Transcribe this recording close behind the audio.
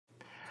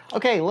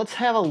Okay, let's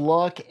have a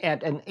look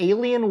at an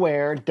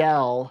Alienware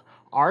Dell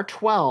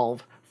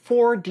R12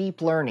 for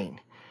deep learning.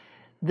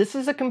 This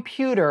is a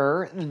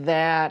computer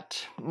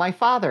that my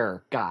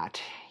father got.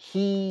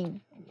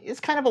 He is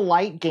kind of a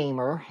light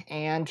gamer,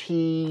 and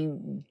he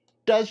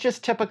does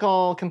just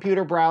typical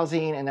computer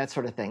browsing and that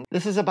sort of thing.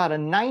 This is about a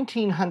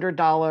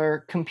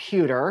 $1,900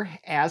 computer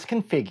as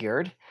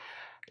configured.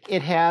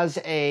 It has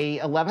a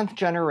 11th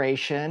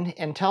generation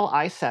Intel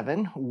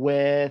i7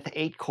 with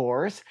 8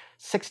 cores,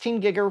 16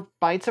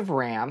 gigabytes of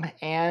RAM,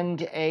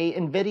 and a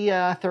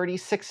NVIDIA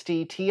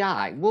 3060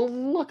 Ti. We'll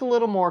look a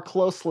little more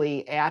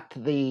closely at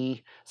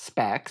the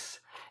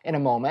specs in a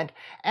moment,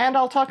 and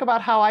I'll talk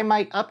about how I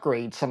might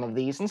upgrade some of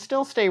these and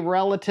still stay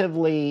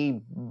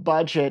relatively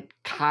budget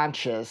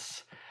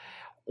conscious,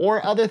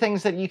 or other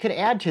things that you could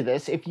add to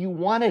this if you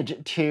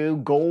wanted to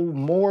go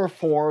more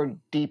for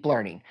deep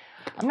learning.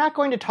 I'm not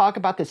going to talk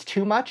about this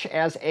too much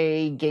as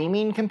a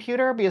gaming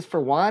computer because, for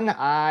one,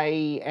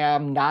 I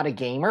am not a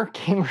gamer.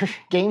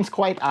 Games,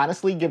 quite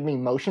honestly, give me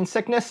motion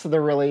sickness.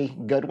 They're really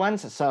good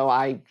ones, so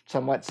I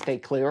somewhat stay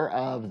clear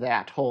of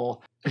that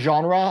whole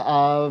genre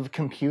of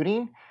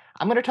computing.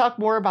 I'm going to talk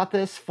more about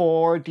this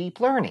for deep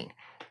learning.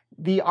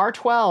 The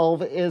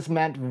R12 is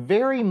meant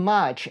very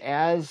much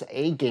as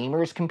a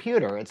gamer's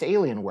computer. It's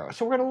Alienware.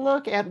 So we're going to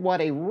look at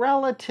what a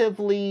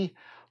relatively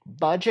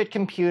budget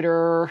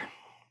computer,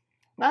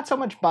 not so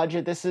much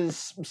budget, this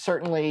is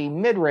certainly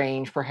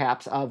mid-range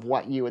perhaps of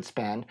what you would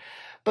spend,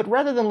 but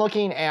rather than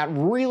looking at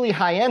really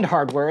high-end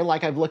hardware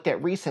like I've looked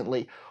at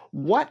recently,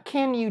 what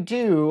can you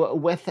do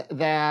with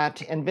that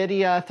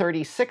NVIDIA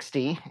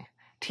 3060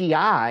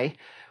 Ti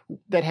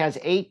that has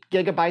 8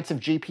 gigabytes of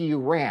GPU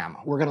RAM?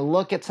 We're going to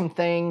look at some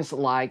things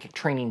like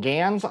training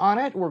GANs on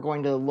it. We're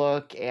going to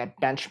look at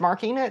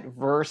benchmarking it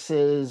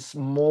versus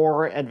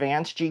more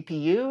advanced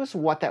GPUs,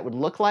 what that would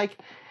look like.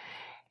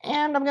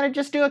 And I'm going to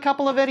just do a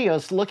couple of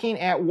videos looking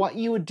at what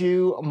you would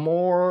do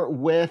more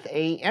with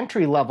a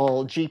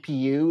entry-level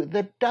GPU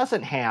that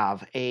doesn't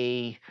have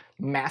a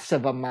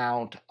massive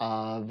amount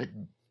of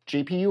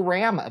GPU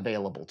RAM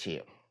available to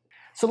you.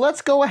 So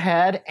let's go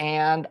ahead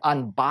and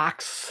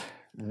unbox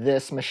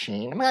this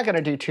machine. I'm not going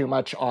to do too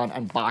much on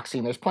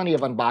unboxing. There's plenty of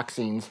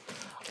unboxings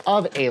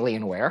of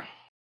Alienware.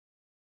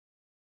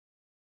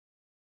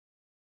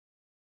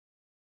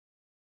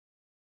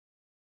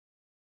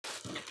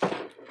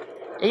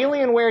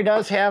 Alienware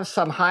does have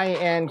some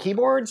high-end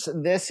keyboards.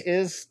 This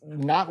is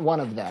not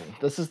one of them.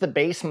 This is the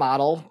base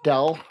model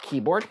Dell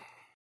keyboard.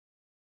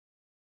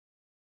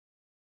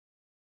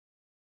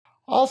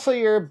 Also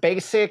your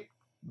basic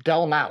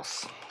Dell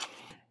mouse.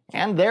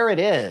 And there it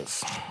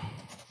is.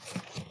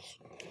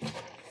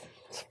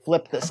 Let's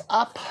flip this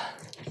up.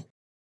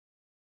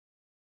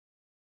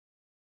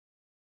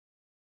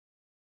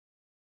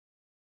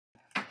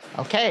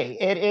 Okay,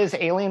 it is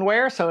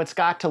Alienware, so it's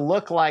got to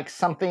look like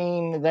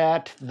something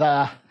that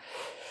the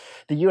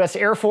US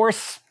Air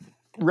Force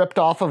ripped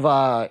off of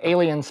a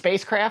alien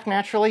spacecraft,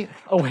 naturally.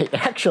 Oh wait,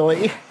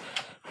 actually,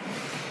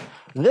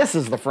 this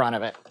is the front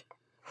of it.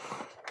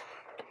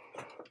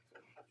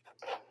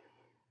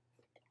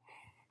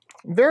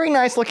 Very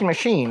nice looking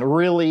machine,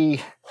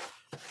 really,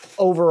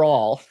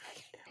 overall.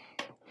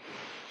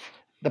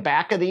 The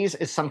back of these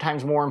is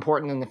sometimes more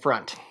important than the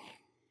front.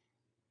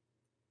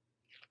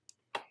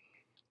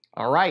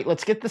 All right,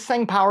 let's get this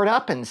thing powered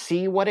up and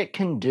see what it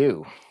can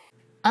do.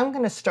 I'm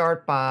going to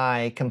start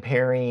by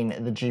comparing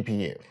the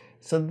GPU.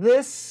 So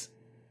this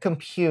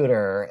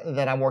computer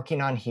that I'm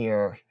working on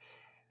here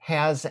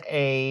has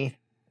a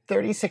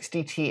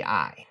 3060 Ti.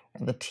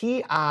 The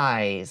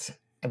TIs,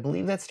 I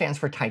believe that stands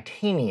for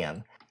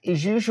titanium,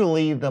 is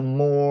usually the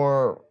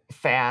more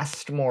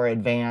fast, more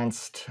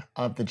advanced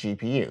of the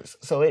GPUs.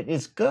 So it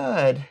is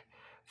good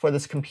for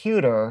this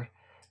computer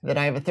that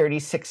I have a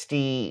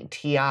 3060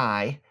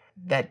 Ti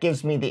that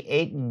gives me the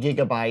 8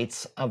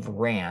 gigabytes of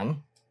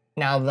RAM.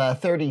 Now the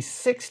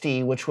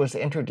 3060, which was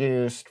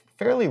introduced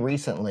fairly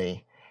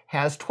recently,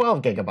 has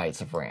 12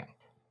 gigabytes of RAM.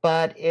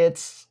 But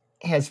it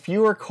has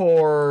fewer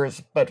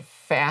cores, but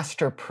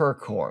faster per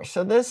core.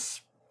 So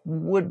this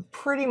would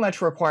pretty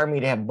much require me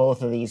to have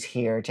both of these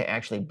here to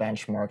actually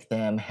benchmark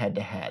them head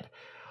to head.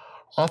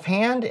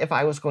 Offhand, if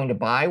I was going to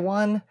buy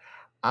one,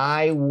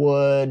 I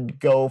would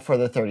go for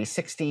the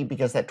 3060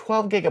 because that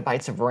 12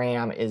 gigabytes of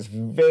RAM is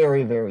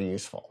very, very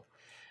useful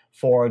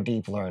for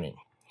deep learning.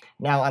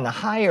 Now on the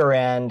higher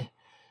end,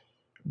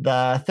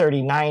 the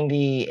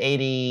 3090,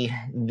 80,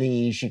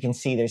 these, you can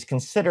see there's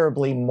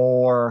considerably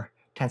more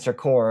tensor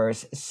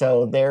cores,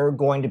 so they're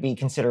going to be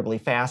considerably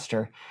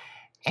faster.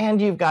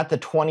 And you've got the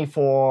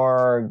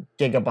 24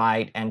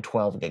 gigabyte and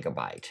 12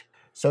 gigabyte.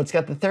 So it's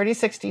got the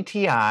 3060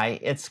 Ti,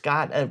 it's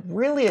got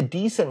really a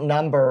decent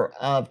number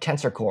of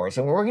tensor cores,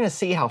 and we're going to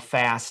see how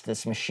fast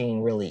this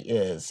machine really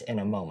is in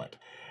a moment.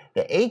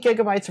 The 8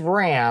 gigabytes of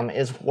RAM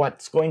is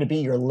what's going to be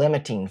your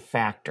limiting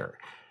factor.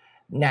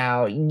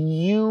 Now,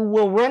 you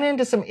will run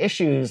into some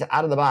issues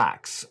out of the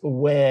box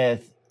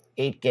with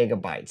 8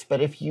 gigabytes, but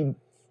if you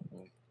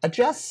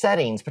adjust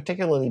settings,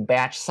 particularly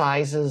batch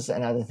sizes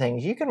and other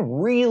things, you can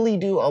really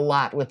do a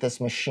lot with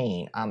this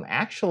machine.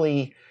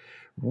 Actually,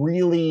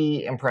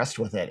 Really impressed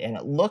with it, and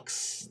it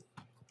looks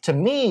to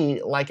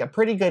me like a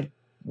pretty good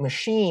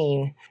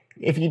machine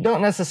if you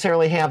don't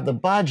necessarily have the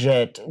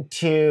budget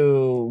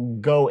to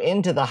go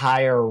into the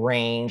higher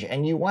range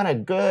and you want a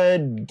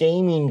good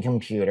gaming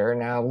computer.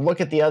 Now look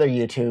at the other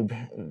YouTube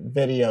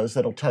videos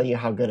that'll tell you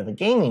how good of a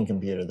gaming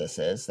computer this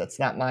is. That's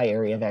not my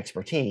area of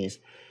expertise,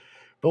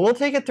 but we'll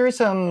take it through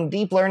some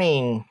deep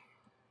learning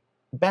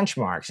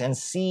benchmarks and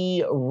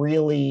see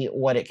really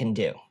what it can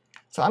do.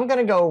 So I'm going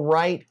to go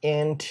right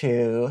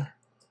into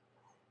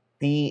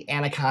the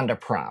Anaconda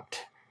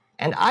prompt.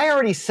 And I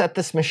already set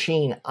this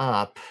machine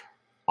up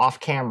off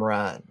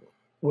camera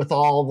with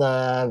all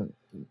the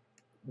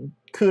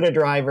CUDA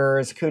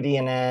drivers,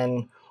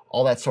 cuDNN,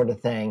 all that sort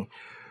of thing.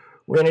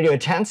 We're going to do a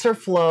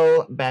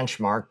TensorFlow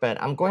benchmark, but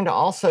I'm going to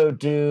also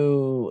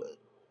do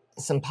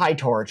some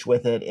PyTorch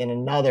with it in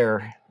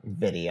another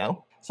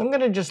video. So I'm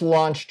going to just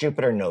launch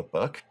Jupyter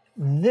Notebook.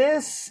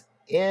 This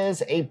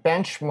is a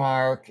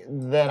benchmark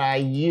that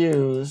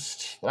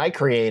I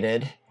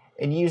created.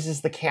 It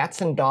uses the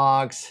cats and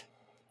dogs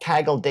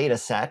Kaggle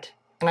dataset,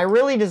 and I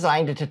really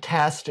designed it to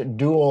test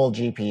dual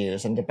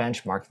GPUs and to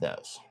benchmark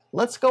those.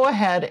 Let's go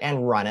ahead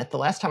and run it. The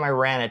last time I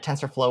ran it,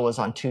 TensorFlow was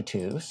on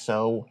 2.2,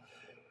 so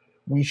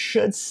we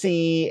should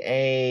see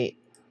a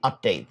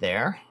update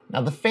there.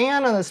 Now the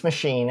fan on this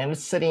machine, and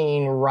it's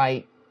sitting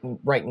right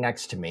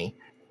next to me,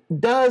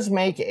 does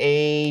make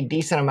a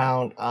decent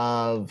amount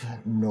of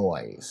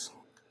noise,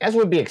 as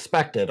would be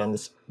expected on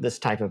this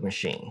type of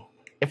machine.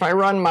 If I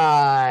run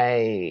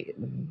my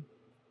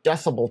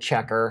decibel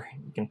checker,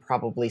 you can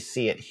probably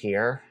see it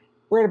here.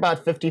 We're at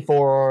about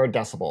 54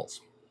 decibels,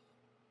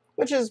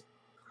 which is,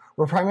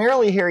 we're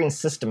primarily hearing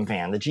system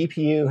fan. The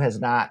GPU has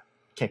not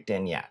kicked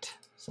in yet.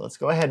 So let's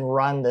go ahead and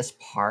run this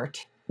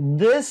part.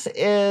 This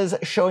is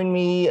showing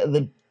me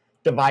the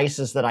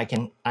devices that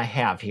I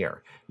have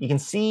here. You can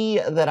see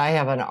that I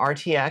have an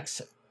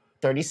RTX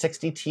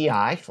 3060 Ti,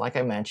 like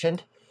I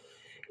mentioned.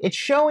 It's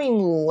showing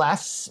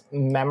less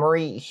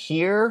memory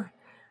here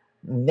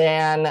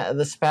than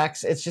the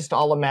specs. It's just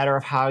all a matter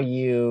of how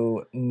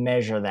you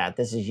measure that.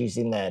 This is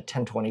using the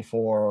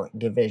 1024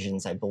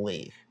 divisions, I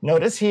believe.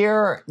 Notice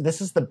here, this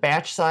is the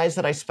batch size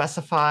that I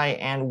specify,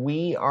 and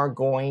we are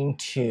going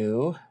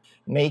to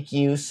make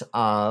use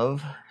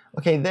of,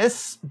 okay,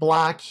 this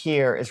block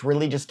here is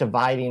really just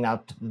dividing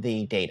up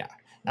the data.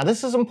 Now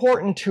this is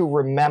important to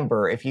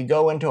remember if you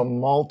go into a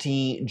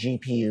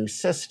multi-GPU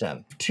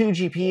system. 2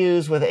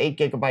 GPUs with 8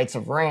 gigabytes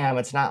of RAM,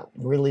 it's not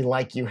really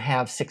like you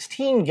have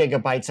 16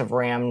 gigabytes of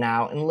RAM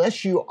now,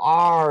 unless you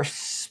are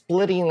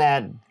splitting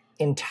that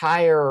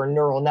entire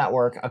neural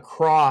network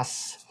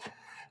across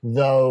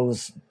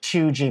those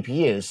 2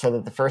 GPUs so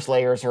that the first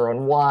layers are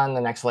on one,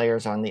 the next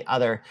layers are on the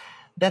other.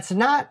 That's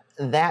not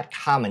that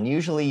common.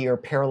 Usually you're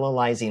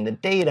parallelizing the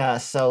data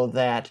so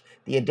that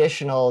the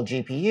additional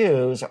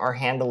GPUs are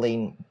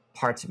handling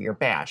parts of your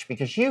batch,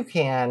 because you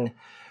can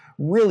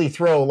really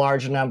throw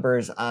large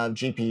numbers of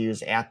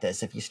GPUs at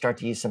this if you start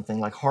to use something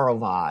like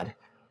Horovod.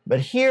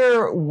 But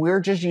here we're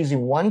just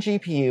using 1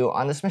 GPU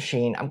on this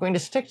machine. I'm going to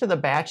stick to the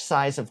batch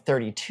size of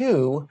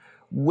 32,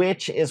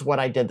 which is what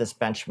I did this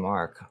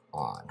benchmark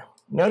on.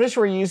 Notice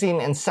we're using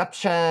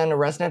Inception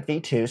ResNet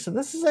v2, so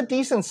this is a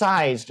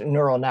decent-sized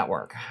neural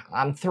network.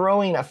 I'm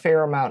throwing a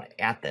fair amount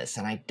at this,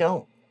 and I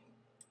don't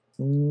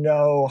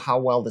know how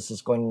well this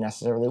is going to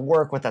necessarily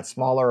work with that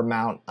smaller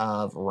amount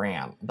of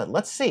RAM, but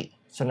let's see.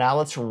 So now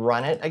let's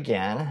run it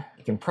again.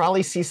 You can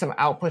probably see some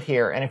output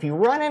here, and if you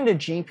run into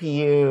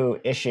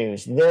GPU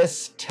issues,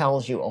 this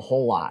tells you a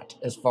whole lot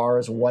as far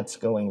as what's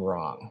going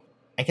wrong.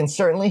 I can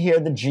certainly hear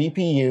the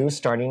GPU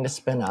starting to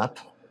spin up,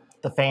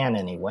 the fan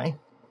anyway.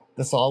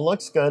 This all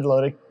looks good,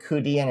 loaded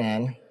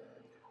cuDNN.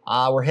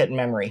 We're hitting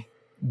memory.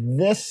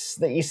 This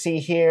that you see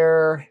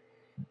here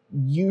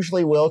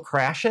usually will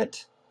crash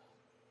it.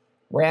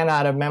 Ran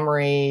out of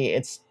memory.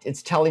 It's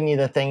telling me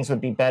that things would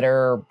be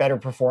better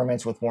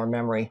performance with more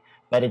memory,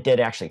 but it did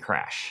actually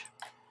crash.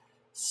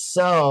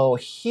 So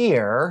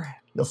here,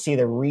 you'll see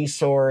the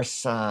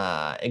resource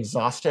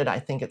exhausted, I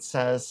think it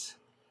says.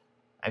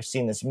 I've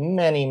seen this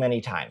many,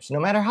 many times. No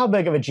matter how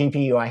big of a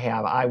GPU I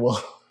have, I will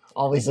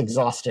always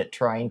exhaust it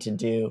trying to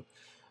do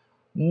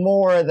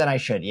more than I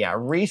should. Yeah,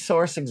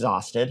 resource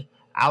exhausted,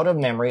 out of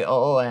memory,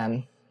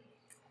 OOM.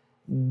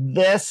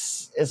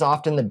 This is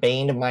often the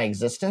bane of my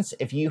existence.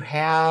 If you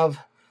have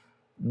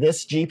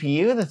this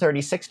GPU, the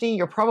 3060,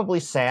 you're probably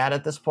sad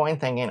at this point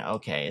thinking,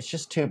 okay, it's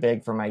just too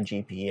big for my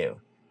GPU.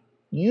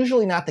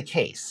 Usually not the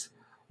case.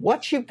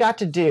 What you've got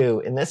to do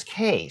in this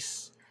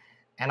case,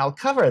 and I'll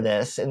cover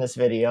this in this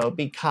video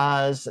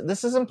because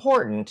this is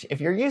important if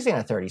you're using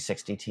a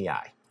 3060 Ti.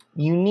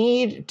 You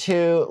need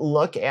to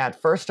look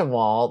at, first of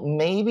all,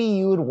 maybe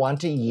you would want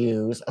to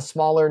use a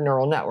smaller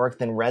neural network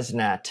than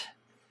ResNet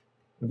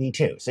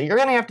v2. So you're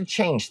going to have to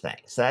change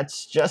things.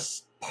 That's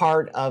just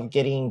part of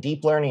getting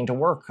deep learning to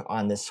work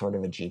on this sort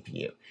of a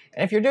GPU.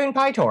 And if you're doing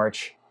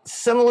PyTorch,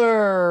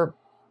 similar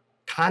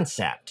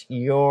concept.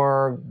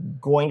 You're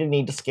going to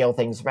need to scale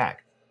things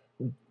back.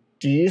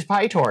 Do you use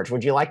PyTorch?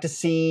 Would you like to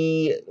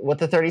see what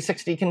the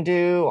 3060 can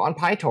do on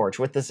PyTorch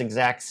with this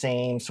exact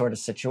same sort of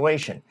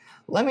situation?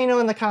 Let me know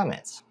in the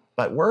comments.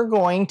 But we're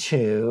going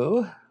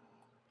to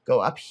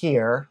go up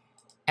here,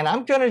 and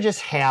I'm going to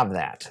just have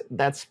that.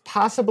 That's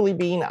possibly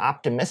being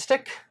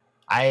optimistic.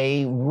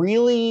 I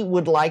really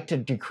would like to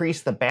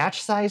decrease the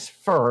batch size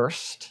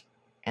first,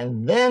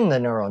 and then the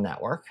neural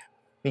network,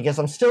 because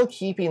I'm still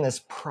keeping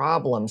this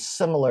problem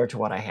similar to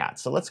what I had.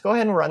 So let's go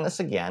ahead and run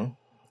this again.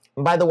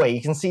 And by the way,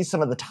 you can see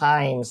some of the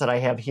times that I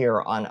have here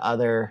on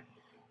other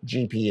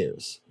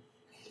GPUs.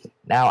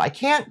 Now, I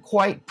can't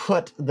quite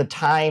put the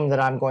time that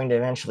I'm going to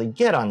eventually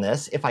get on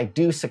this if I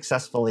do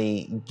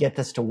successfully get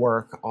this to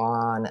work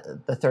on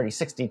the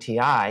 3060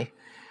 Ti,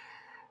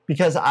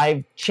 because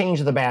I've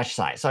changed the batch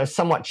size. So I've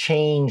somewhat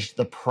changed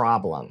the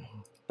problem.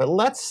 But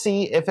let's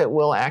see if it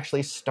will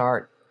actually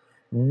start.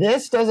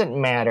 This doesn't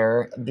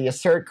matter. The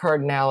assert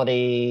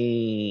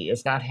cardinality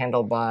is not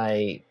handled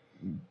by...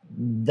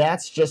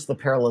 That's just the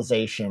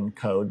parallelization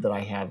code that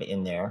I have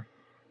in there.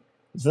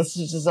 This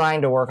is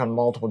designed to work on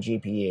multiple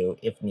GPU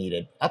if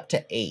needed, up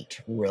to 8,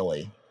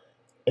 really.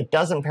 It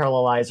doesn't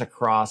parallelize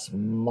across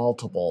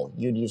multiple.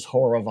 You'd use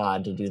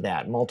Horovod to do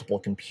that, multiple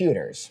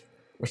computers.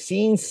 We're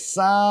seeing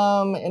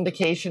some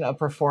indication of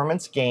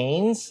performance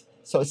gains.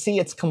 So see,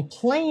 it's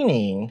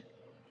complaining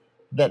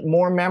that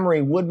more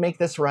memory would make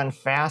this run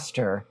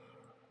faster,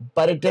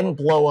 but it didn't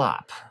blow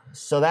up.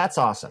 So that's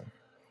awesome.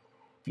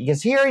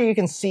 Because here you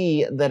can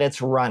see that it's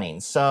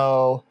running.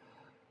 So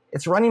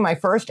it's running my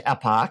first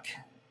epoch.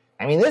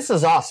 I mean, this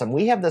is awesome.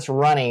 We have this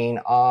running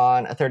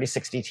on a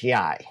 3060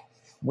 Ti,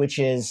 which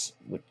is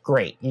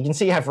great. You can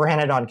see I've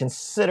ran it on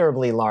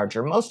considerably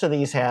larger. Most of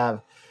these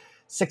have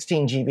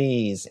 16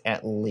 GBs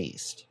at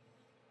least.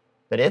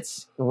 But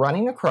it's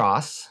running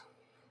across.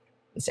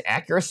 Its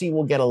accuracy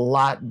will get a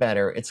lot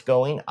better. It's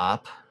going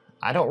up.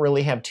 I don't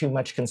really have too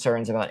much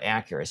concerns about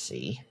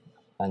accuracy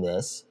on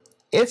this.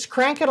 It's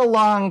cranking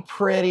along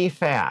pretty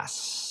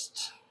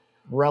fast,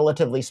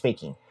 relatively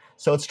speaking.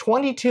 So it's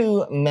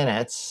 22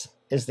 minutes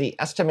is the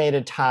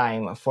estimated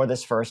time for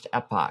this first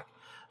epoch.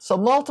 So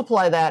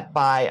multiply that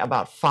by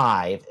about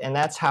 5, and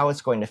that's how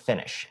it's going to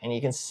finish. And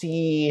you can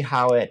see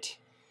how it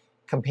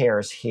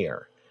compares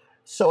here.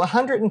 So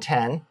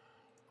 110,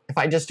 if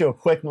I just do a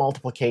quick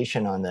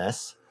multiplication on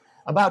this,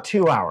 about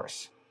 2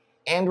 hours.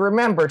 And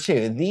remember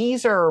too,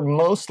 these are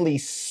mostly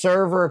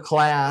server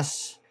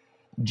class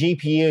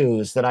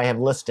GPUs that I have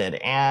listed,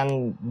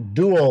 and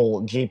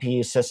dual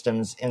GPU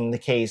systems in the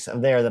case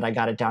of there that I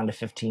got it down to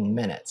 15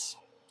 minutes.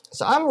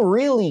 So I'm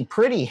really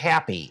pretty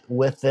happy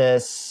with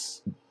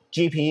this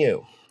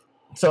GPU.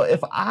 So if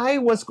I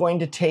was going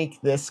to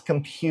take this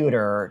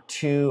computer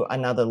to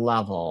another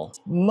level,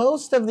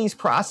 most of these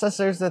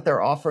processors that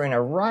they're offering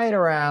are right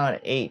around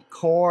 8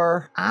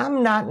 core.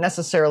 I'm not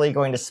necessarily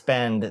going to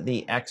spend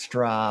the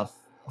extra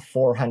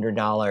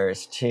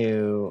 $400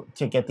 to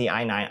get the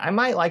i9. I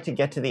might like to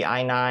get to the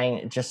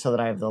i9 just so that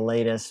I have the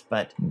latest,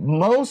 but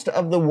most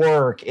of the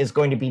work is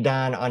going to be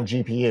done on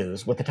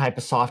GPUs with the type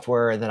of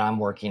software that I'm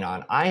working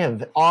on. I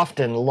have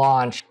often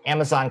launched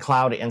Amazon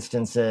Cloud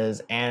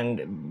instances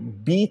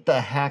and beat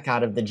the heck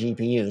out of the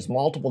GPUs,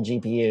 multiple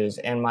GPUs,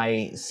 and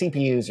my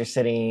CPUs are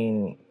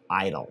sitting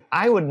idle.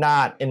 I would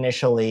not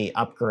initially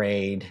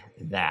upgrade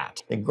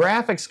that. The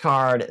graphics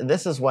card,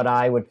 this is what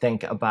I would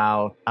think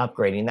about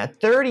upgrading. That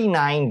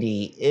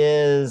 3090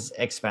 is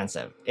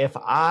expensive. If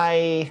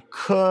I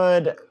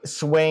could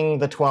swing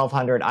the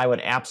 1200, I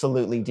would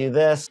absolutely do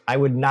this. I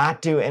would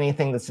not do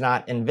anything that's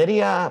not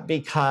NVIDIA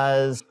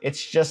because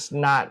it's just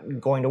not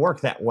going to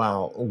work that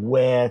well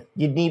with,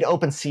 you'd need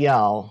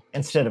OpenCL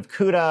instead of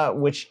CUDA,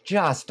 which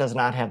just does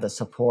not have the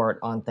support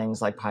on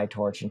things like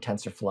PyTorch and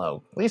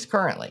TensorFlow, at least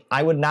currently.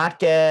 I would not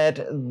get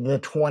the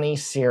 20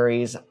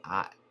 series.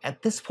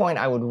 At this point,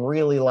 I would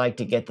really like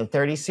to get the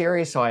 30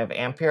 series, so I have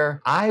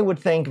Ampere. I would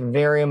think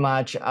very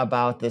much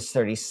about this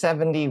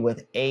 3070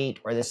 with 8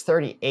 or this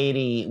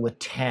 3080 with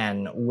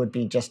 10 would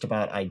be just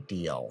about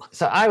ideal.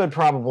 So I would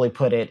probably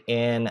put it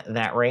in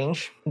that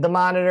range. The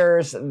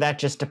monitors, that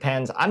just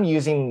depends. I'm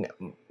using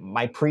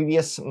my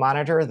previous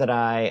monitor that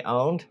I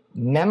owned.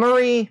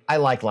 Memory, I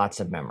like lots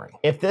of memory.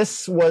 If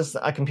this was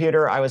a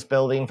computer I was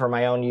building for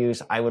my own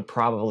use, I would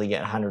probably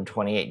get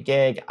 128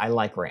 gig. I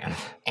like RAM.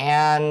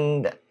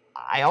 And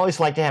I always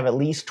like to have at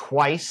least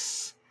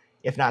twice,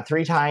 if not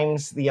 3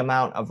 times, the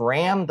amount of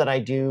RAM that I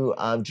do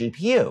of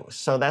GPU.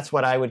 So that's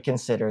what I would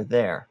consider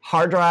there.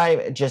 Hard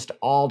drive just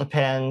all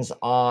depends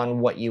on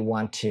what you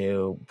want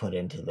to put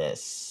into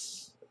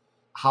this,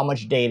 how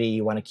much data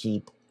you want to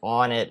keep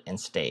on it and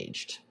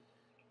staged.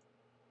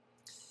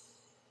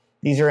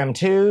 These are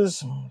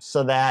M2s,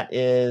 so that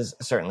is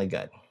certainly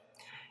good.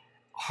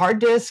 Hard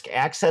disk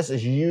access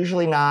is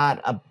usually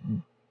not a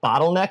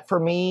bottleneck for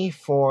me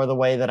for the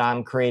way that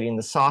I'm creating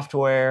the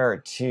software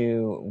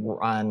to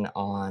run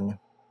on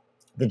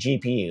the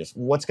GPUs.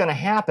 What's going to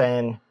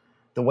happen,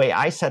 the way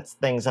I set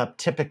things up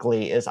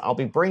typically, is I'll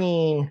be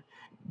bringing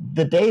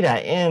the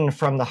data in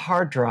from the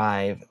hard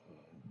drive,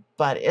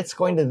 but it's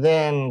going to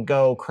then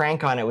go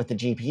crank on it with the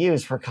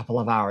GPUs for a couple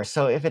of hours.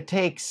 So if it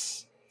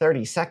takes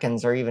 30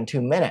 seconds or even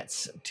 2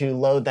 minutes to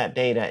load that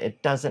data,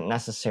 it doesn't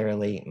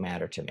necessarily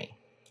matter to me.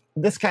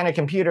 This kind of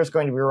computer is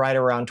going to be right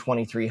around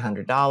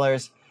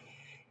 $2,300.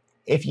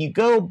 If you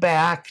go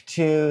back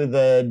to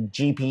the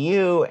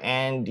GPU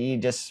and you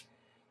just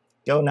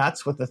go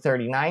nuts with the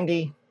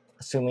 3090,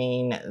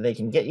 assuming they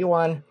can get you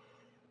one,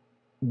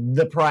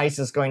 the price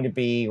is going to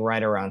be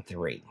right around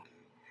 $3,000.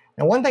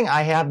 Now, one thing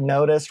I have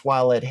noticed,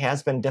 while it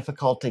has been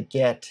difficult to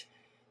get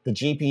the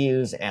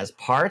GPUs as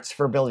parts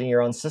for building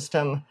your own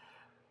system,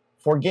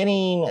 for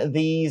getting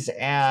these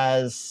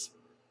as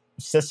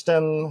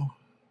system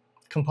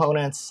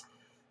components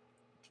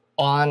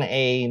on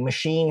a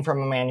machine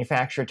from a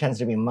manufacturer tends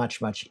to be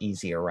much, much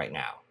easier right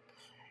now.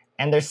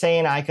 And they're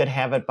saying I could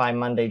have it by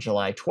Monday,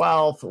 July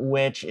 12th,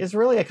 which is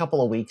really a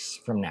couple of weeks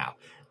from now.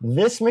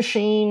 This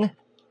machine,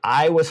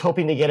 I was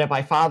hoping to get it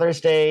by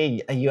Father's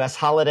Day, a US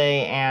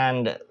holiday,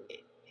 and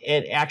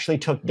it actually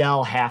took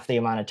Dell half the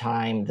amount of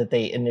time that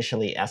they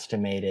initially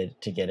estimated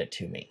to get it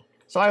to me.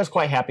 So I was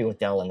quite happy with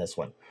Dell in this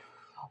one.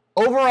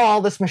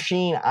 Overall, this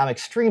machine, I'm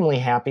extremely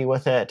happy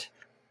with it.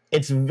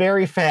 It's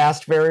very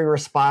fast, very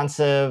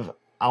responsive.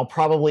 I'll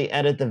probably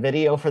edit the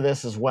video for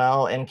this as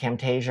well in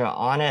Camtasia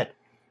on it.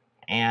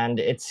 And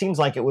it seems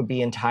like it would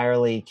be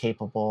entirely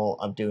capable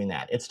of doing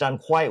that. It's done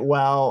quite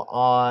well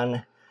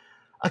on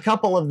a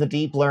couple of the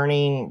deep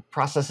learning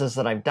processes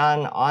that I've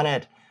done on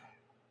it.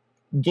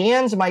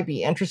 GANs might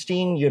be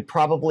interesting. You'd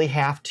probably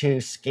have to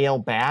scale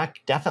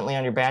back, definitely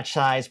on your batch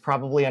size,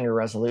 probably on your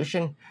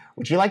resolution.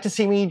 Would you like to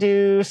see me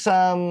do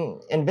some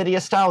NVIDIA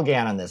style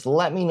GAN on this?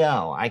 Let me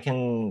know. I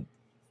can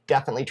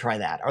definitely try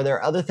that. Are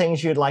there other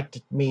things you'd like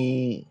to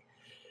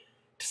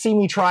see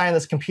me try on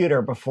this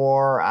computer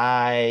before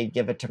I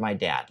give it to my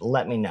dad?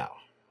 Let me know.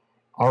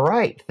 All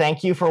right,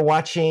 thank you for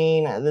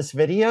watching this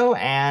video,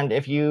 and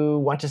if you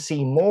want to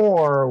see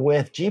more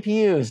with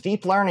GPUs,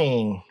 deep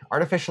learning,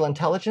 artificial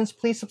intelligence,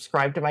 please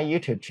subscribe to my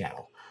YouTube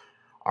channel.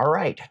 All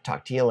right,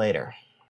 talk to you later.